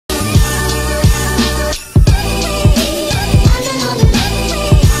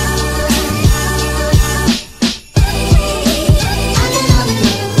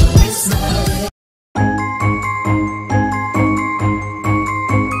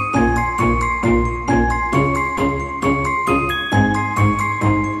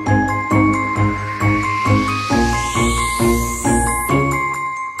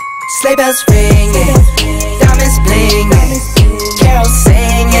Sleigh bells ringing, diamonds blinging, carols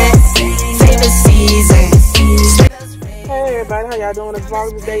singing, favorite season. Hey everybody, how y'all doing? It's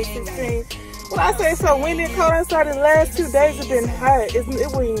Vlogmas day 16. When I say so windy and cold outside, the last 2 days have been hot. It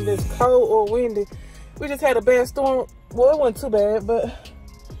wasn't even this cold or windy. We just had a bad storm. Well, it wasn't too bad, but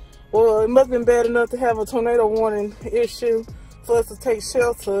well, it must have been bad enough to have a tornado warning issue for us to take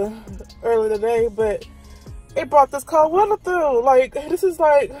shelter early today. But it brought this cold weather through. Like, this is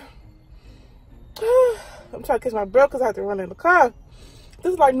like, I'm trying to catch my breath because I have to run in the car.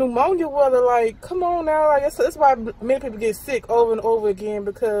 This is like pneumonia weather. Like, come on now. Like, it's why many people get sick over and over again,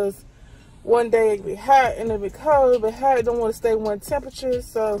 because one day it be hot and it be cold, but hot don't want to stay one temperature.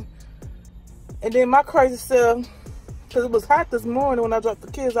 So, and then my crazy self, because it was hot this morning when I dropped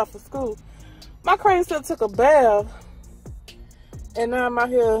the kids off at school, my crazy self took a bath, and now I'm out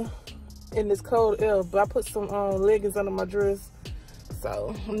here in this cold air. But I put some leggings under my dress,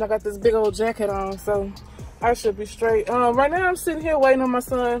 so I got this big old jacket on, so I should be straight. Right now I'm sitting here waiting on my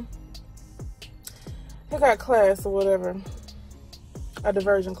son. He got class or whatever, a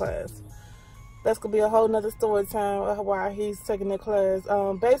diversion class. That's gonna be a whole nother story time why he's taking that class.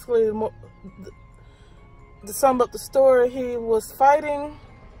 Basically, to sum up the story, he was fighting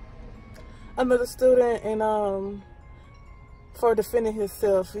another student and for defending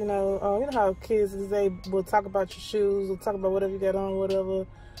himself. You know how kids, they will talk about your shoes or talk about whatever you got on, whatever,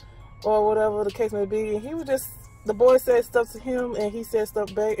 or whatever the case may be. And he was just, the boy said stuff to him and he said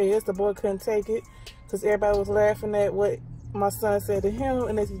stuff back, and yes, the boy couldn't take it because everybody was laughing at what my son said to him,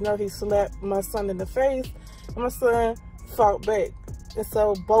 and as you know, he slapped my son in the face, and my son fought back. And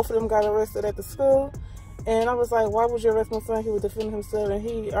so both of them got arrested at the school. And I was like, why would you arrest my son? He was defending himself, and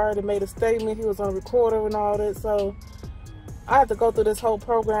he already made a statement. He was on recorder and all that. So I had to go through this whole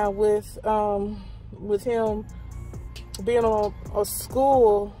program with him being on a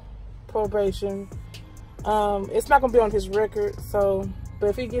school probation. It's not gonna be on his record. So,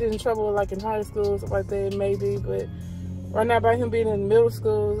 but if he get in trouble like in high school, stuff like that, maybe. But right now, by him being in middle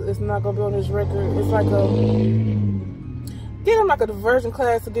school, it's not gonna be on his record. It's like get him like a diversion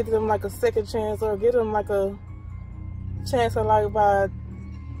class to get them like a second chance, or get them like a chance of like by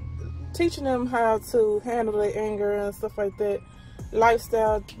teaching them how to handle their anger and stuff like that.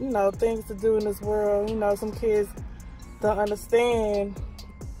 Lifestyle, things to do in this world. Some kids don't understand,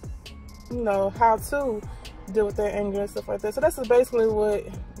 how to deal with their anger and stuff like that. So that's basically what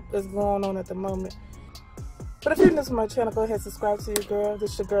is going on at the moment. But if you're new to my channel, go ahead and subscribe to your girl.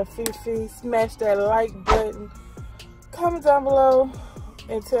 This your girl Fifi. Smash that like button. Comment down below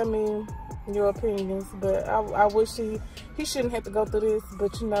and tell me your opinions. But I wish he shouldn't have to go through this.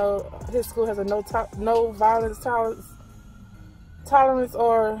 But his school has a no violence tolerance,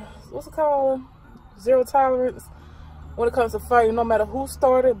 or what's it called? Zero tolerance when it comes to fighting. No matter who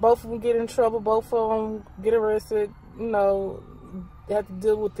started, both of them get in trouble. Both of them get arrested. They have to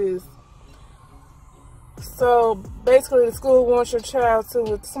deal with this. So basically, the school wants your child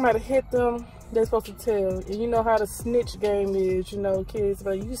to, if somebody hit them, they're supposed to tell. And you know how the snitch game is. Kids,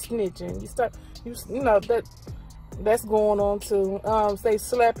 but you snitching, that's going on too. Say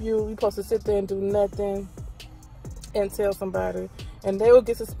slap you, you supposed to sit there and do nothing and tell somebody, and they will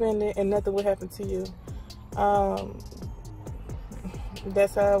get suspended and nothing will happen to you.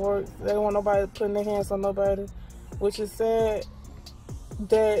 That's how it works. They don't want nobody putting their hands on nobody, which is sad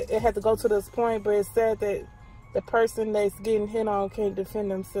that it had to go to this point. But it's sad that the person that's getting hit on can't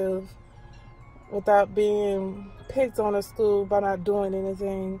defend themselves without being picked on at school by not doing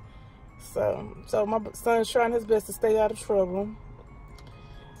anything. So my son's trying his best to stay out of trouble.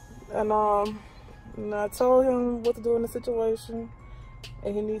 And I told him what to do in the situation,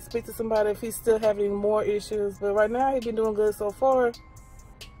 and he needs to speak to somebody if he's still having more issues. But right now, he's been doing good so far.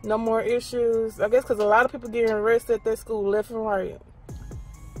 No more issues. I guess because a lot of people getting arrested at that school left and right.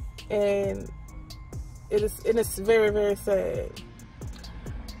 And it's very, very sad.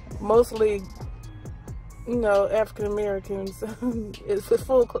 Mostly, African Americans. It's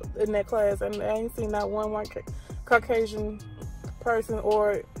full in that class, and I ain't seen not one white Caucasian person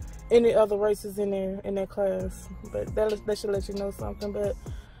or any other races in that class. But that should let you know something. But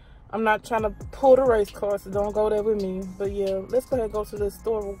I'm not trying to pull the race card, so don't go there with me. But yeah, let's go ahead and go to the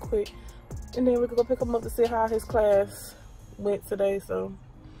store real quick, and then we can go pick him up to see how his class went today. So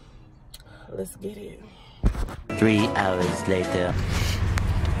let's get it. 3 hours later.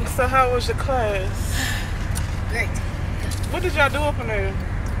 So how was your class? Great. What did y'all do up in there?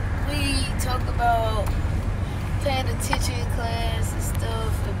 We talk about paying attention in class and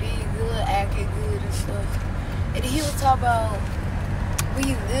stuff, and being good, acting good and stuff. And he was talking about where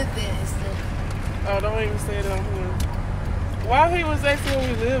you live at and stuff. Oh, don't even say it on here. While he was asking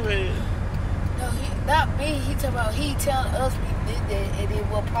where we live at, Not me. He talking about he telling us we did that, and then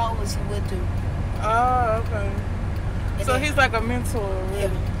what problems he went through. Oh, okay. And So then, he's like a mentor, really.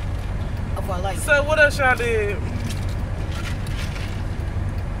 yeah, of our life. So what else y'all did?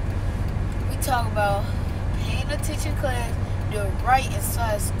 We talk about paying attention class, doing right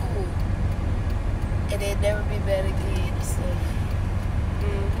inside school, and then never be bad again and stuff.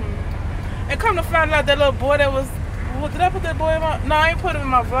 And come to find out that little boy that was, did I put that boy in my, no, I ain't put him in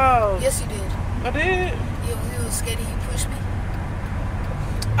my vlog. Yes, you did. I did? Yeah, when he was skating, he pushed me.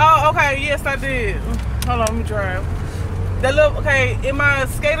 Oh, okay, yes I did. Hold on, let me drive. That little, okay, in my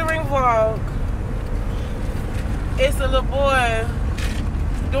skating ring vlog, it's a little boy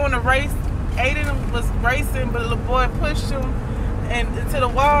doing a race. Aiden was racing, but the little boy pushed him and into the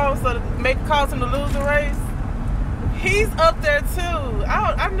wall, so to cause him to lose the race. He's up there too.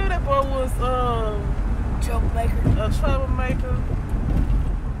 I knew that boy was Troublemaker. a troublemaker,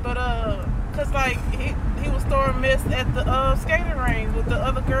 but cause like he was throwing mess at the skating ring with the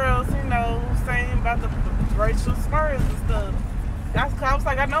other girls, you know, saying about the racial slurs and stuff. I was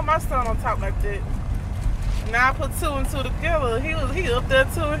like, I know my son don't talk like that. Now I put two and two together. He up there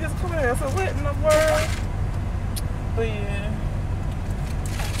too in his class. So what in the world? But yeah,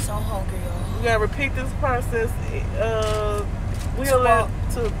 I'm so hungry, y'all. we gotta repeat this process. We'll let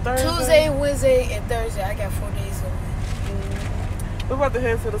to Thursday. Tuesday, Wednesday, and Thursday. I got 4 days of it. We're about to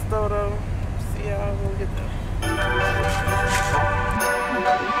head to the store though. See y'all when we get there.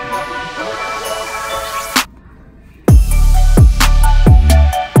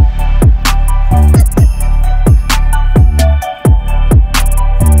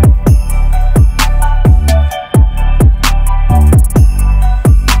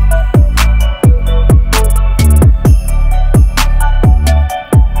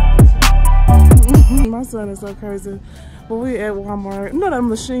 My son is so crazy. But we at Walmart. You know that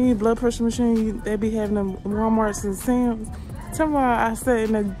machine, blood pressure machine, they be having them Walmarts and Sam's. Tomorrow I sat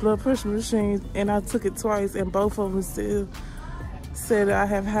in that blood pressure machine and I took it twice and both of them still said I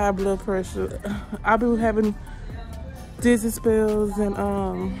have high blood pressure. I've been having dizzy spells and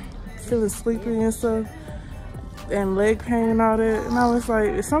feeling sleepy and stuff and leg pain and all that. And I was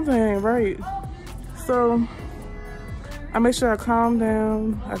like, something ain't right. So I made sure I calmed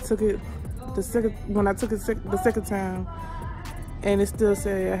down. I took it the second time, and it still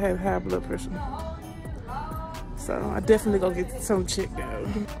said I had high blood pressure. So I definitely go get some checked out.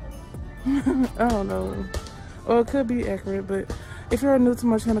 I don't know, or it could be accurate. But if you're new to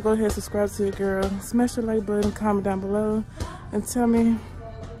my channel, go ahead and subscribe to it, girl. Smash the like button, comment down below, and tell me.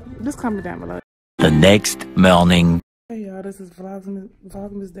 Just comment down below. The next morning. Hey y'all, this is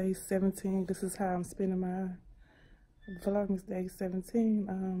Vlogmas Day 17. This is how I'm spending my Vlogmas Day 17.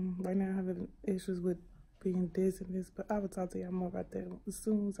 Right now I'm having issues with being dizziness, but I will talk to y'all more about that as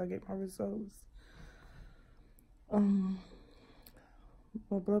soon as I get my results. My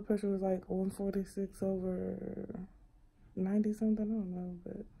blood pressure was like 146 over 90 something, I don't know,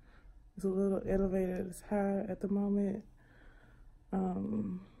 but it's a little elevated. It's high at the moment.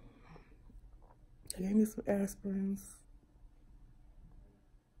 They gave me some aspirins,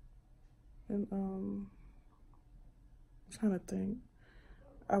 and I'm trying to think.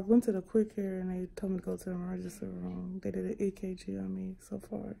 I went to the quick care and they told me to go to the emergency room. They did an EKG on me so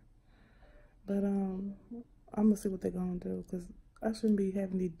far, but I'm gonna see what they're gonna do, because I shouldn't be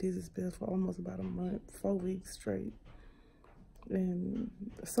having these dizzy spells for almost about a month, 4 weeks straight, and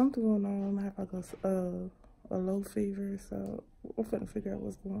something going on. I have like a low fever, so I'm finna figure out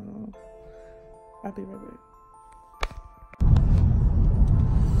what's going on. I'll be right back.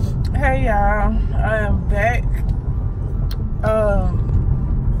 Hey y'all, I am back.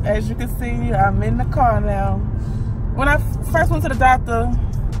 As you can see, I'm in the car now. When I first went to the doctor,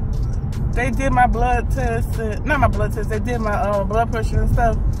 they did my blood test, not my blood test, they did my blood pressure and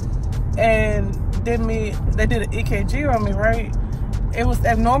stuff, and they did an EKG on me, right? It was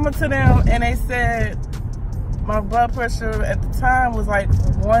abnormal to them, and they said my blood pressure at the time was like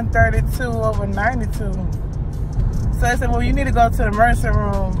 132 over 92. So they said, well, you need to go to the emergency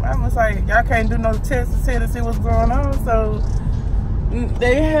room. I was like, y'all can't do no tests to see what's going on. So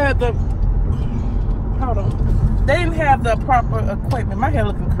they had the, hold on. They didn't have the proper equipment. My hair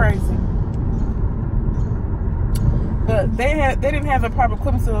looking crazy. But they didn't have the proper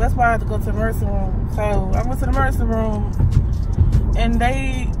equipment, so that's why I had to go to the emergency room. So I went to the emergency room, and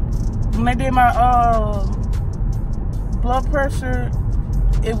when they did my blood pressure,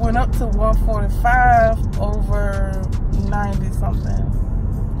 it went up to 145 over 90 something.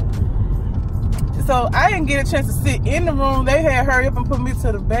 So I didn't get a chance to sit in the room. They had hurry up and put me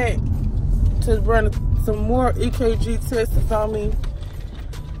to the back to run some more EKG tests on me.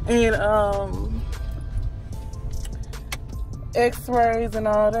 And x-rays and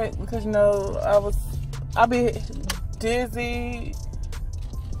all that, because you know I be dizzy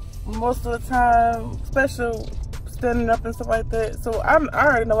most of the time, especially standing up and stuff like that. So I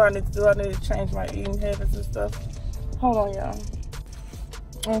already know what I need to do. I need to change my eating habits and stuff. Hold on, y'all.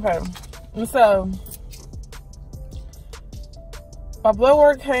 Okay, and so my blood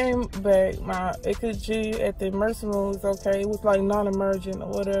work came back. My EKG at the emergency room was okay. It was like non-emergent or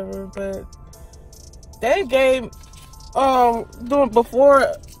whatever, but they gave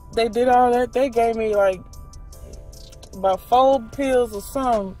before they did all that, they gave me like about 4 pills or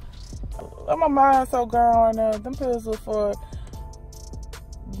something. My mind's so gone right now. Them pills were for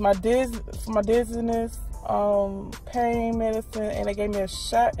my dizziness, pain medicine, and they gave me a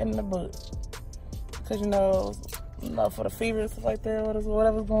shot in the butt. Cause you know, for the fever and stuff like that,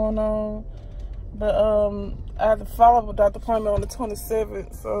 whatever's going on. But I had to follow up with Dr. Appointment on the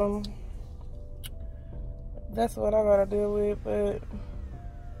 27th, so that's what I gotta deal with. But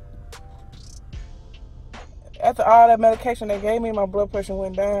after all that medication they gave me, my blood pressure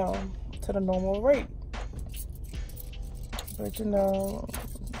went down to the normal rate. But you know,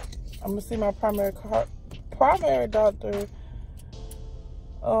 I'm gonna see my primary doctor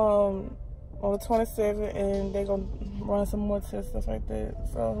on the 27th, and they're gonna run some more tests, stuff like that.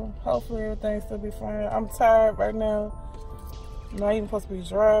 So hopefully everything still be fine. I'm tired right now. I'm not even supposed to be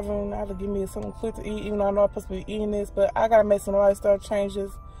driving. I have to give me something quick to eat, even though I know I'm supposed to be eating this. But I gotta make some lifestyle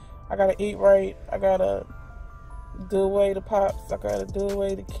changes. I gotta eat right. I gotta do away the pops. I gotta do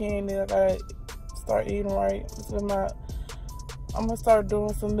away the candy. I gotta start eating right. I'm gonna start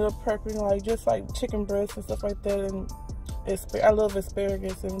doing some meal prepping, like just like chicken breasts and stuff like that. And I love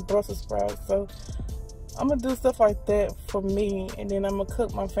asparagus and Brussels sprouts, so I'm gonna do stuff like that for me. And then I'm gonna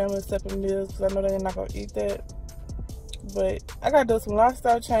cook my family separate meals, because I know they're not gonna eat that. But I gotta do some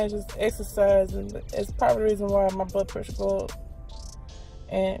lifestyle changes, exercise, and it's probably the reason why my blood pressure goes up.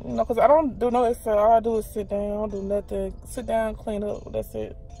 And you know, because I don't do no exercise. All I do is sit down. I don't do nothing. Sit down, clean up. That's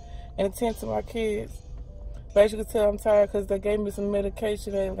it. And attend to my kids. But as you can tell, I'm tired because they gave me some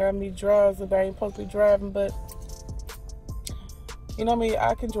medication that got me drowsy. I ain't supposed to be driving, but you know me,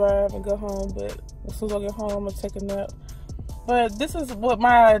 I can drive and go home. But as soon as I get home, I'm gonna take a nap. But this is what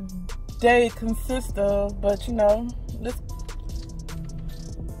my day consists of. But you know, just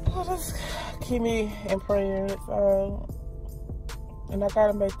keep me in prayer. And I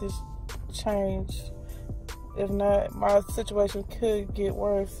gotta make this change. If not, my situation could get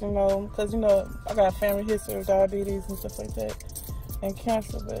worse, you know, because, you know, I got a family history of diabetes and stuff like that, and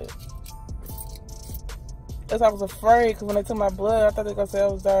cancer. But as I was afraid, because when they took my blood, I thought they were going to say I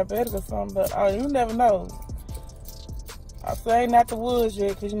was diabetic or something, but you never know. I say ain't out the woods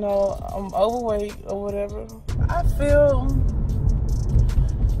yet, because, you know, I'm overweight or whatever. I feel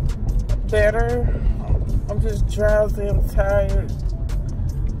better. I'm just drowsy, I'm tired.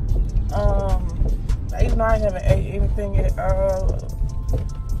 Even though I haven't ate anything yet, about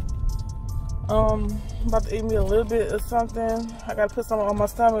to eat me a little bit of something. I gotta put something on my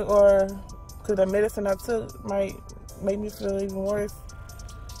stomach, or because the medicine I took might make me feel even worse.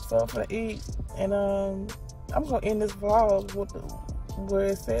 So I'm gonna eat, and I'm gonna end this vlog with where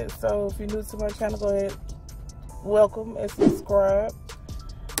it's at. So if you're new to my channel, go ahead, welcome and subscribe.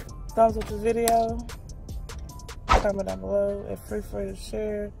 Thumbs up the video, comment down below, and free to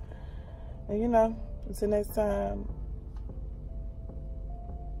share. And you know, until next time,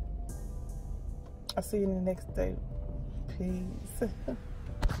 I'll see you in the next day. Peace.